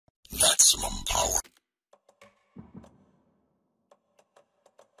maximum power.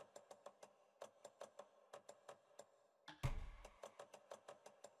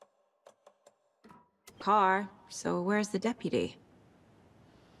 Car, so where's the deputy?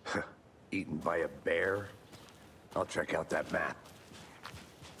 Eaten by a bear? I'll check out that map.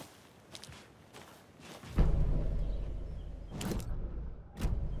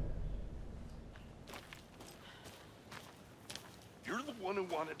 You're the one who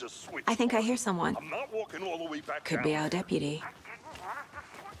wanted to switch. I think I hear someone. I'm not walking all the way back Could down be our there. deputy.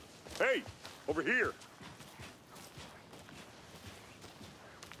 Hey, over here.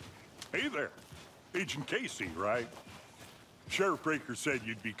 Hey there. Agent Casey, right? Sheriff Breaker said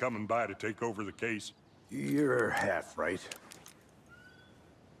you'd be coming by to take over the case. You're half right.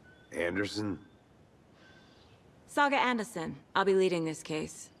 Anderson? Saga Anderson. I'll be leading this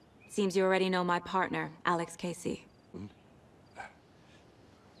case. Seems you already know my partner, Alex Casey.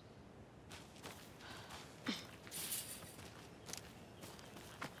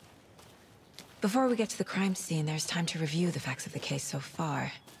 Before we get to the crime scene, there's time to review the facts of the case so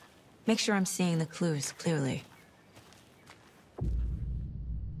far. Make sure I'm seeing the clues clearly.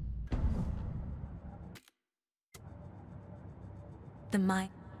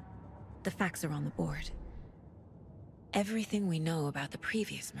 The facts are on the board. Everything we know about the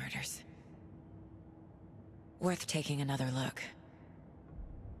previous murders. Worth taking another look.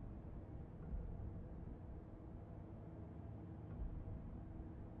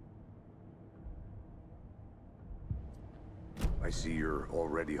 I see you're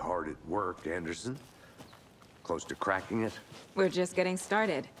already hard at work, Anderson. Close to cracking it? We're just getting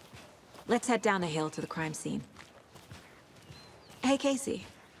started. Let's head down the hill to the crime scene. Hey, Casey.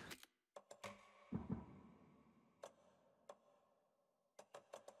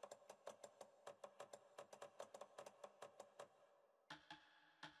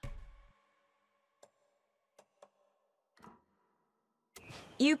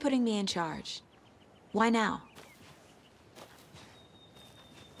 You putting me in charge. Why now?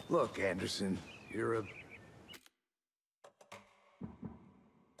 Look, Anderson, you're a...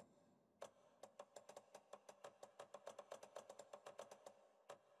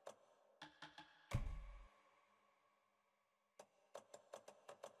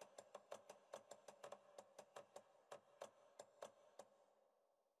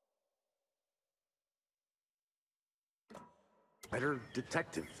 better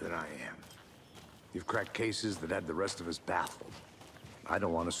detective than I am. You've cracked cases that had the rest of us baffled. I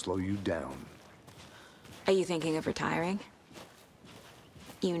don't want to slow you down. Are you thinking of retiring?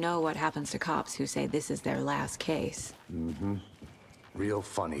 You know what happens to cops who say this is their last case. Mm-hmm. Real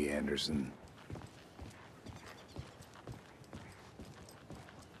funny, Anderson.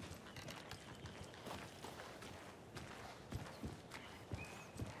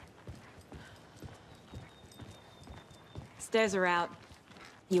 Stairs are out.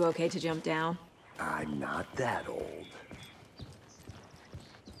 You okay to jump down? I'm not that old.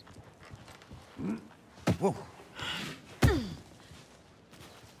 Whoa.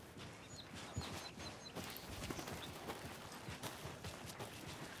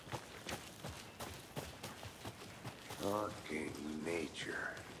 Fucking nature.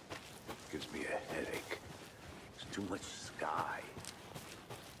 Gives me a headache. There's too much sky.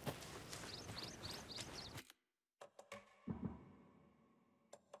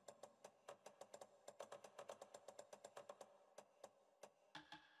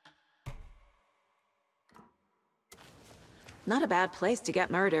 Not a bad place to get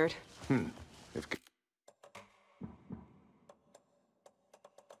murdered. If...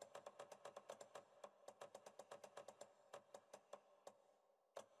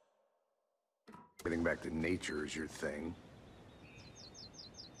 Getting back to nature is your thing.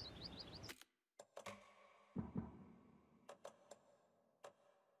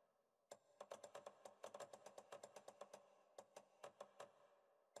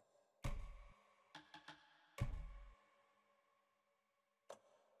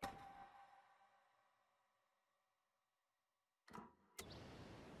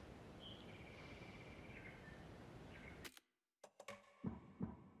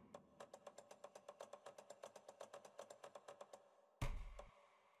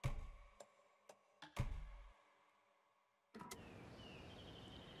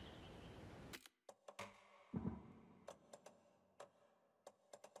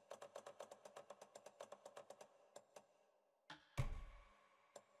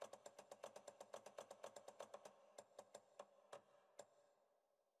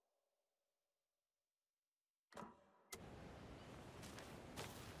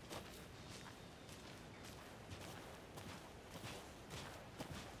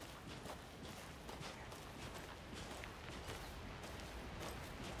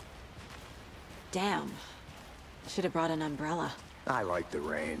 Damn. Should have brought an umbrella. I like the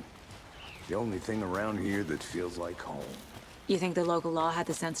rain. The only thing around here that feels like home. You think the local law had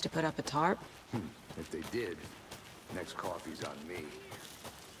the sense to put up a tarp? If they did, next coffee's on me. You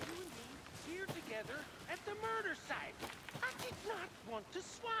and me here together at the murder site. I did not want to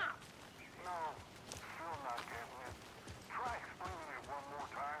swap. No, still not getting it. Try explaining it one more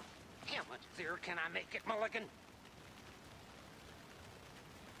time. How much clearer can I make it, Mulligan?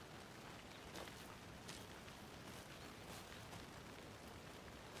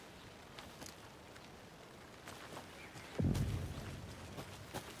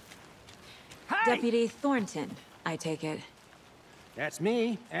 Deputy Thornton, I take it. That's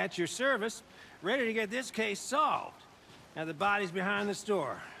me, at your service, ready to get this case solved. Now the body's behind the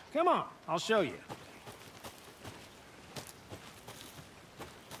store. Come on, I'll show you.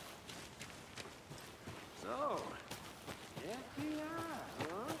 So, FBI,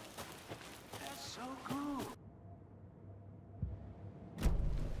 huh? That's so cool.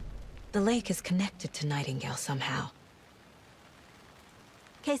 The lake is connected to Nightingale somehow.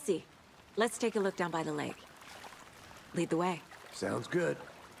 Casey, let's take a look down by the lake. Lead the way. Sounds good.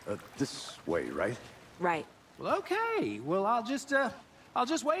 This way, right? Right. Well, okay. Well, I'll just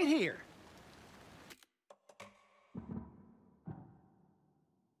wait here.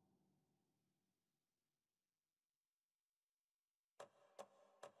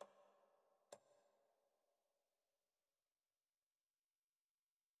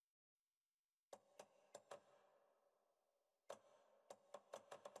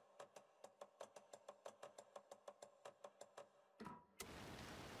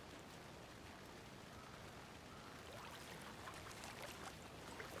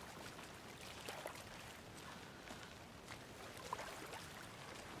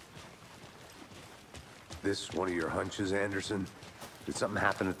 This one of your hunches, Anderson? Did something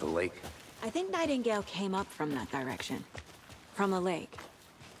happen at the lake? I think Nightingale came up from that direction. From the lake.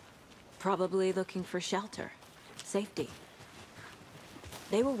 Probably looking for shelter. Safety.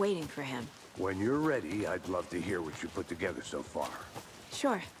 They were waiting for him. When you're ready, I'd love to hear what you put together so far.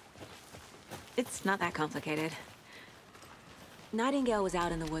 Sure. It's not that complicated. Nightingale was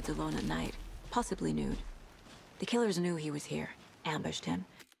out in the woods alone at night, possibly nude. The killers knew he was here, ambushed him.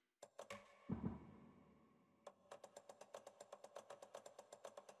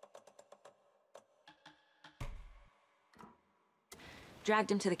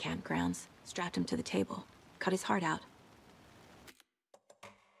 Dragged him to the campgrounds, strapped him to the table, cut his heart out.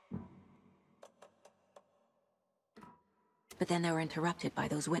 But then they were interrupted by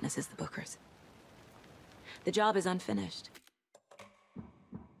those witnesses, the Bookers. The job is unfinished.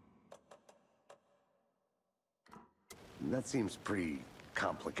 That seems pretty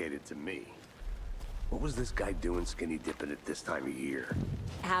complicated to me. What was this guy doing skinny dipping at this time of year?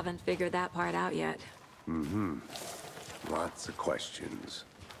 Haven't figured that part out yet. Lots of questions.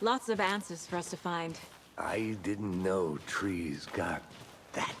 Lots of answers for us to find. I didn't know trees got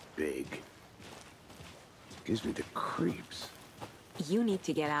that big. Gives me the creeps. You need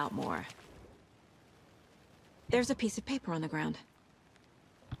to get out more. There's a piece of paper on the ground.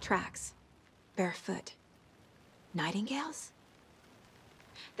 Tracks. Barefoot. Nightingales?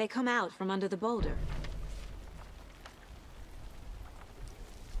 They come out from under the boulder.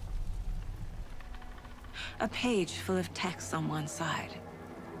 A page full of text on one side.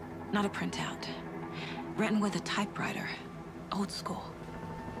 Not a printout. Written with a typewriter. Old school.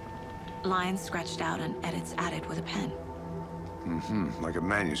 Lines scratched out and edits added with a pen. Like a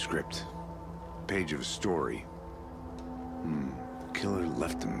manuscript. Page of a story. Killer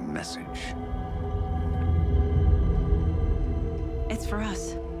left a message. It's for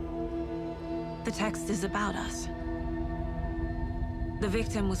us. The text is about us. The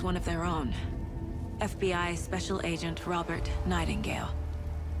victim was one of their own. FBI Special Agent Robert Nightingale.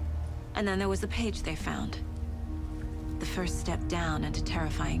 And then there was the page they found. The first step down into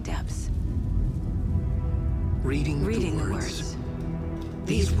terrifying depths. Reading the words.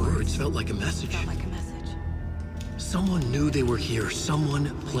 These words felt like a message. Felt like a message. Someone knew they were here, someone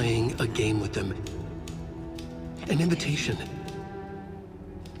playing a game with them. An invitation.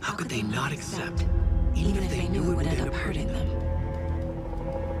 How could they not accept, even if they knew it would end up hurting them?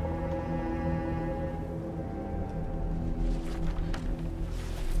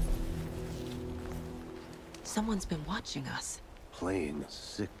 Someone's been watching us. Playing a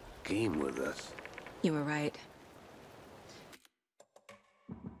sick game with us. You were right.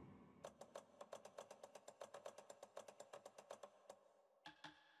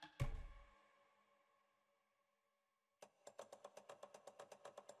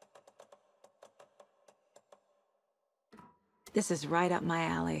 This is right up my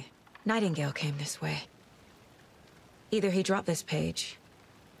alley. Nightingale came this way. Either he dropped this page,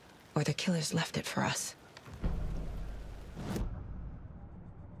 or the killers left it for us.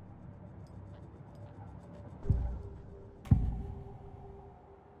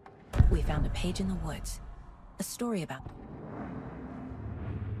 We found a page in the woods. A story about...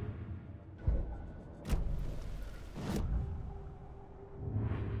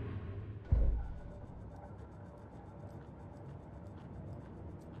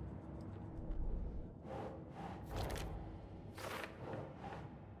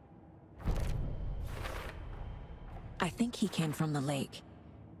 I think he came from the lake.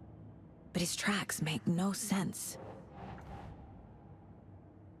 But his tracks make no sense.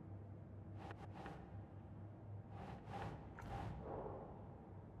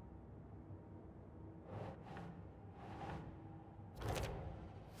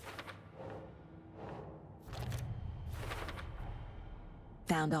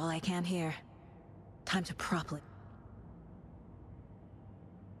 Found all I can here. Time to properly...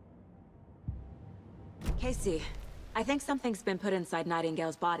 Casey, I think something's been put inside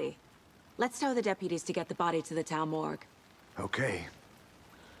Nightingale's body. Let's tell the deputies to get the body to the town morgue. Okay.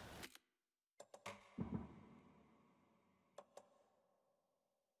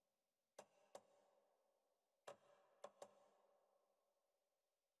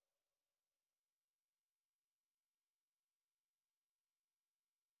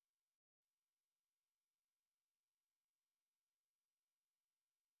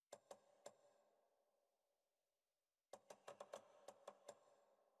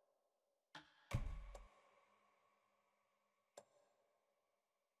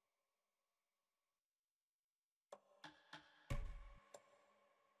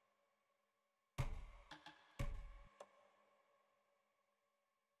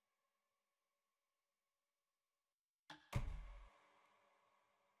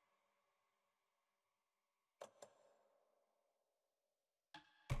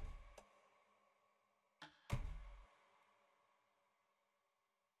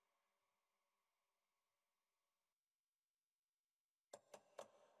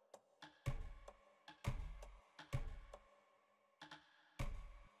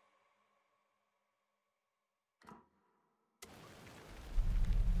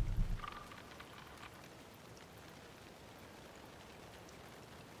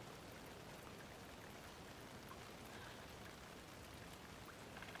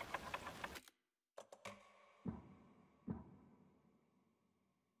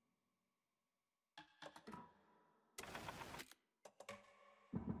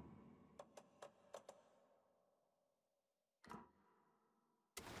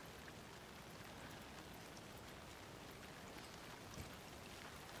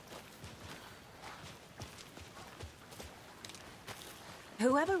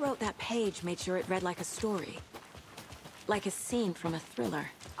 Whoever wrote that page made sure it read like a story. Like a scene from a thriller.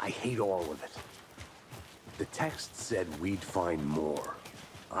 I hate all of it. The text said we'd find more.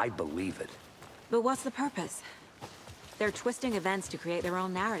 I believe it. But what's the purpose? They're twisting events to create their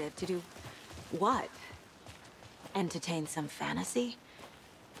own narrative. To do what? Entertain some fantasy?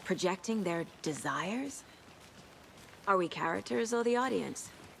 Projecting their desires? Are we characters or the audience?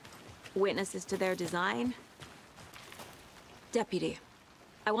 Witnesses to their design? Deputy,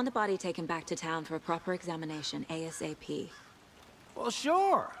 I want the body taken back to town for a proper examination, ASAP. Well,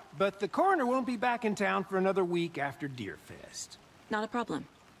 sure, but the coroner won't be back in town for another week after Deerfest. Not a problem.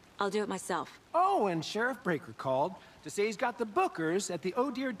 I'll do it myself. Oh, and Sheriff Breaker called to say he's got the Bookers at the Oh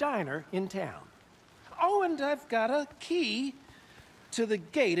Dear Diner in town. Oh, and I've got a key to the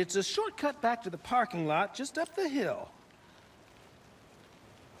gate. It's a shortcut back to the parking lot just up the hill.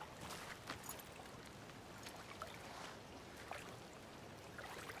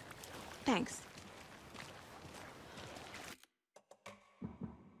 Thanks.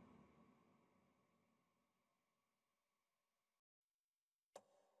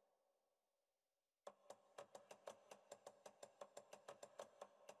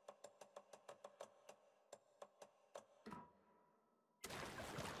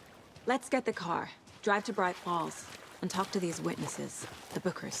 Let's get the car, drive to Bright Falls, and talk to these witnesses, the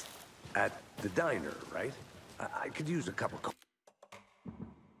Bookers. At the diner, right? I could use a cup of coffee.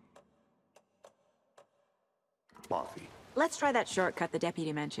 Let's try that shortcut the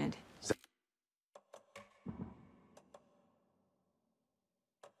deputy mentioned.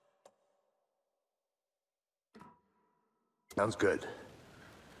 Sounds good.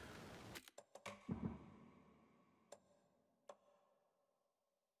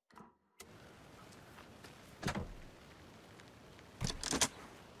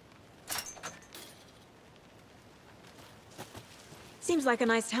 Seems like a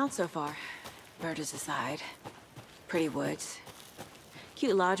nice town so far. Murders aside. Pretty woods.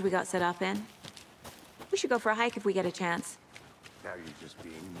 Cute lodge we got set up in. We should go for a hike if we get a chance. Now you're just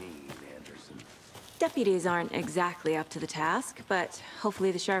being mean, Anderson. Deputies aren't exactly up to the task, but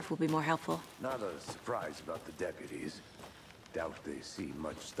hopefully the sheriff will be more helpful. Not a surprise about the deputies. Doubt they see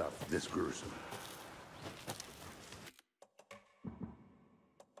much stuff this gruesome.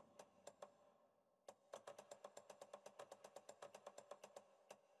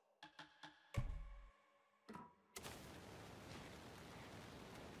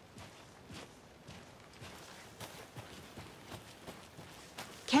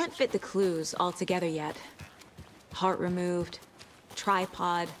 Can't fit the clues all together yet. Heart removed,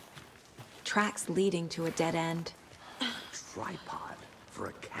 tripod, tracks leading to a dead end. Tripod? For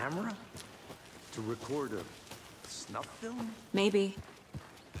a camera? To record a snuff film? Maybe.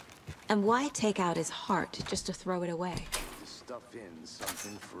 And why take out his heart just to throw it away? To stuff in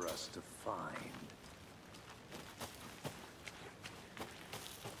something for us to find.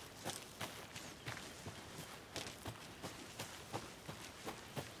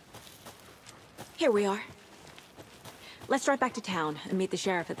 Here we are. Let's drive back to town and meet the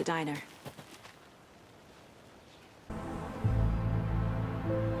sheriff at the diner.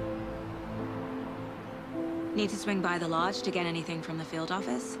 Need to swing by the lodge to get anything from the field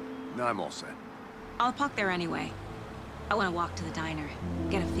office? No, I'm all set. I'll park there anyway. I want to walk to the diner,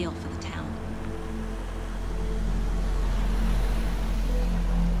 get a feel for the town.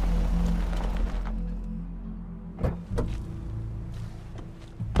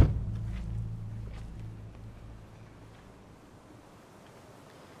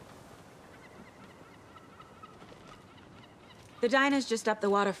 The diner's just up the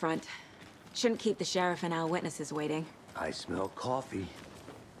waterfront. Shouldn't keep the sheriff and our witnesses waiting. I smell coffee.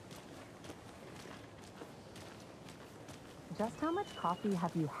 Just how much coffee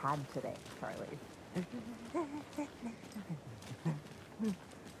have you had today, Charlie?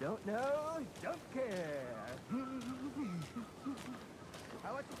 Don't know, don't care.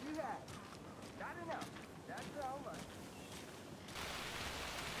 How much have you had? Gotta know. That's how much.